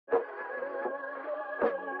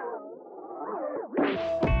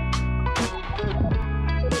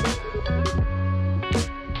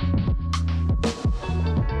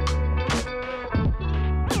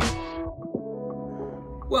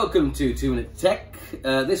Welcome to 2 Minute Tech.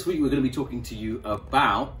 This week we're going to be talking to you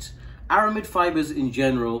about aramid fibers in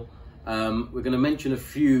general. We're going to mention a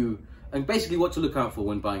few and basically what to look out for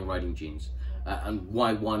when buying riding jeans and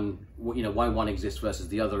why one exists versus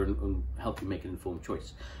the other, and help you make an informed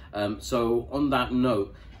choice. So on that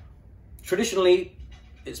note, traditionally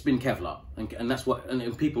it's been Kevlar, and that's what,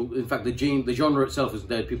 and people, in fact, the genre itself is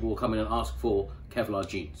that people will come in and ask for Kevlar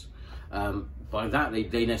jeans. By that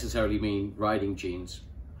they necessarily mean riding jeans,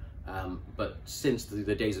 but since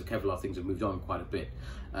the days of Kevlar, things have moved on quite a bit.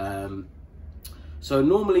 So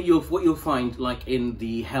normally what you'll find, like in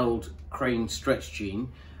the held crane stretch jean,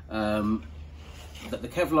 that the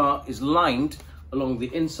Kevlar is lined along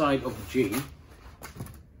the inside of the jean,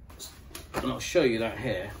 and I'll show you that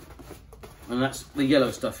here, and that's the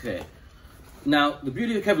yellow stuff here. Now the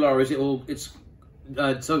beauty of Kevlar is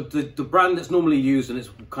so the brand that's normally used, and it's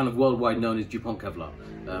kind of worldwide known, is DuPont Kevlar,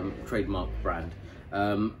 trademark brand.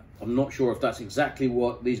 I'm not sure if that's exactly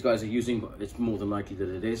what these guys are using, but it's more than likely that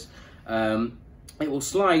it is. It will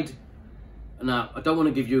slide. Now, I don't want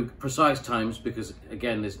to give you precise times because,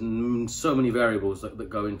 again, there's so many variables that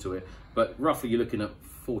go into it, but roughly you're looking at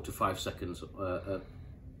 4 to 5 seconds at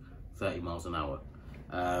 30 miles an hour.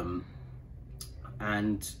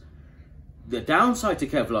 And the downside to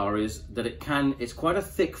Kevlar is that it's quite a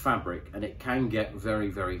thick fabric and it can get very,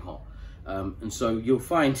 very hot. And so you'll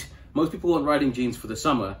find most people want riding jeans for the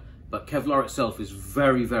summer, but Kevlar itself is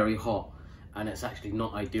very, very hot, and it's actually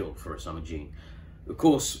not ideal for a summer jean. Of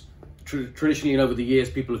course, traditionally and over the years,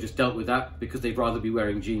 people have just dealt with that because they'd rather be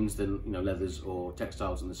wearing jeans than leathers or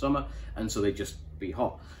textiles in the summer, and so they just be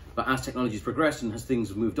hot. But as technology's progressed and as things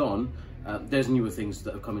have moved on, there's newer things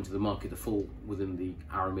that have come into the market that fall within the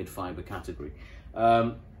aramid fiber category.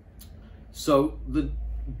 So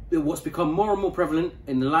what's become more and more prevalent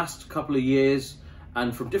in the last couple of years,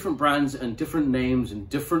 and from different brands and different names and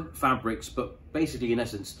different fabrics, but basically in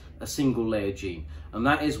essence a single layer jean, and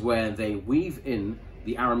that is where they weave in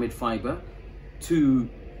the aramid fiber to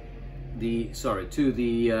the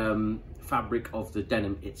fabric of the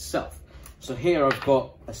denim itself. So here I've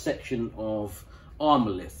got a section of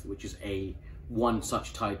Armalith, which is one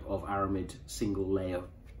such type of aramid single layer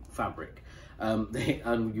fabric.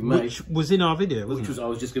 Which was in our video, wasn't it? I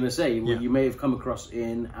was just going to say, yeah. You may have come across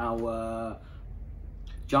in our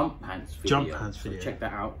jump pants video. So check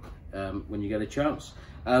that out when you get a chance.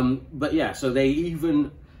 But yeah, so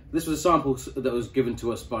this was a sample that was given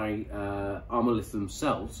to us by Armalith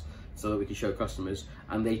themselves, so that we can show customers,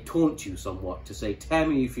 and they taunt you somewhat to say, tear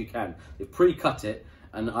me if you can. They pre-cut it,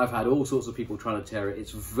 and I've had all sorts of people trying to tear it.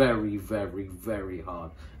 It's very, very, very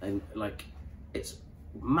hard, and it's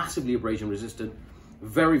massively abrasion resistant,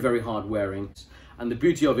 very, very hard wearing. And the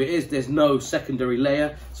beauty of it is there's no secondary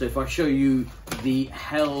layer. So if I show you the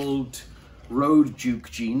held Road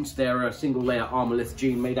Duke jeans, they're a single layer Armalith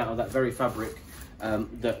jean made out of that very fabric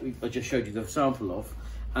that I just showed you the sample of.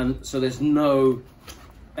 And so there's no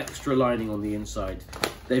extra lining on the inside.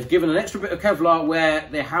 They've given an extra bit of Kevlar where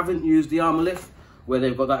they haven't used the Armalith, where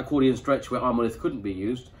they've got that accordion stretch where Armalith couldn't be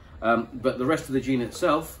used. But the rest of the jean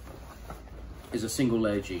itself is a single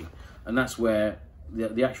layer jean. And that's where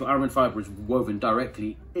the actual aramid fiber is woven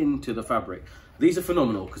directly into the fabric. These are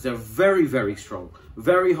phenomenal because they're very, very strong,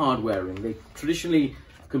 very hard wearing. They traditionally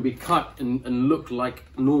can be cut and look like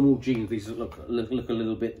normal jeans. These look a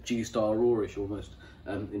little bit G-Star Raw-ish almost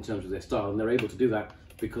in terms of their style, and they're able to do that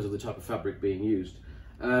because of the type of fabric being used.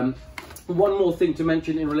 One more thing to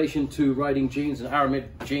mention in relation to riding jeans and aramid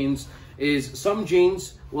jeans is some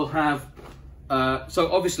jeans will have, so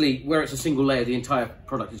obviously where it's a single layer, the entire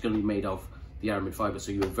product is going to be made of the aramid fiber,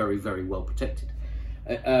 so you're very, very well protected.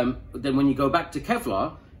 But then when you go back to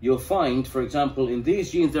Kevlar, you'll find, for example, in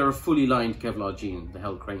these jeans, they're a fully lined Kevlar jean, the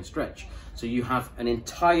held crane stretch. So you have an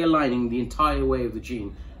entire lining the entire way of the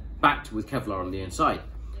jean backed with Kevlar on the inside.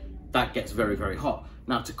 That gets very, very hot.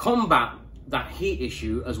 Now, to combat that heat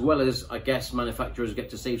issue, as well as, I guess, manufacturers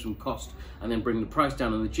get to save some cost and then bring the price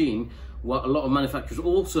down on the jean, what a lot of manufacturers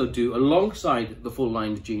also do alongside the full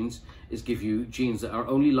lined jeans is give you jeans that are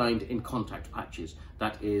only lined in contact patches.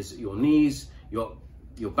 That is your knees, your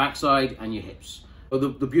backside and your hips. Well,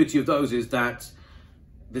 the beauty of those is that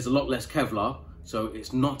there's a lot less Kevlar, so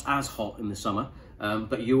it's not as hot in the summer,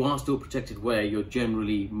 but you are still protected where you're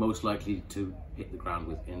generally most likely to hit the ground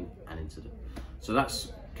within an incident. So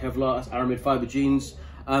that's Kevlar, that's aramid fiber jeans.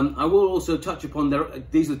 I will also touch upon,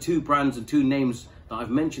 these are two brands and two names that I've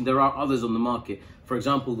mentioned. There are others on the market. For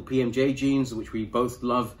example, the PMJ jeans, which we both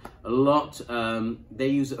love a lot, they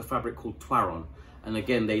use a fabric called Twaron. And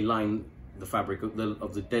again, they line the fabric of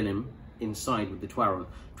the denim inside with the Twaron.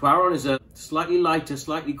 Twaron is a slightly lighter,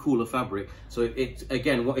 slightly cooler fabric. So it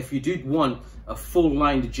again, what if you do want a full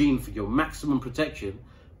lined jean for your maximum protection,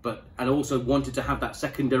 and also wanted to have that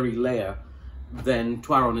secondary layer, then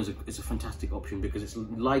Twaron is a fantastic option because it's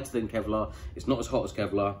lighter than Kevlar, it's not as hot as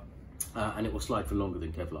Kevlar, and it will slide for longer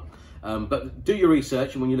than Kevlar. But do your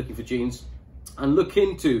research when you're looking for jeans, and look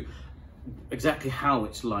into exactly how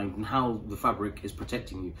it's lined and how the fabric is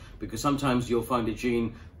protecting you, because sometimes you'll find a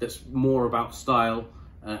jean that's more about style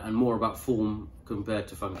and more about form compared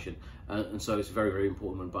to function, and so it's very, very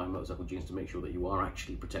important when buying motorcycle jeans to make sure that you are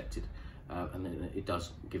actually protected, and then it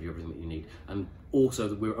does give you everything that you need. And also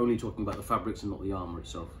that we're only talking about the fabrics and not the armour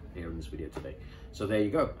itself here in this video today. So there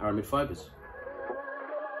you go, Aramid Fibres.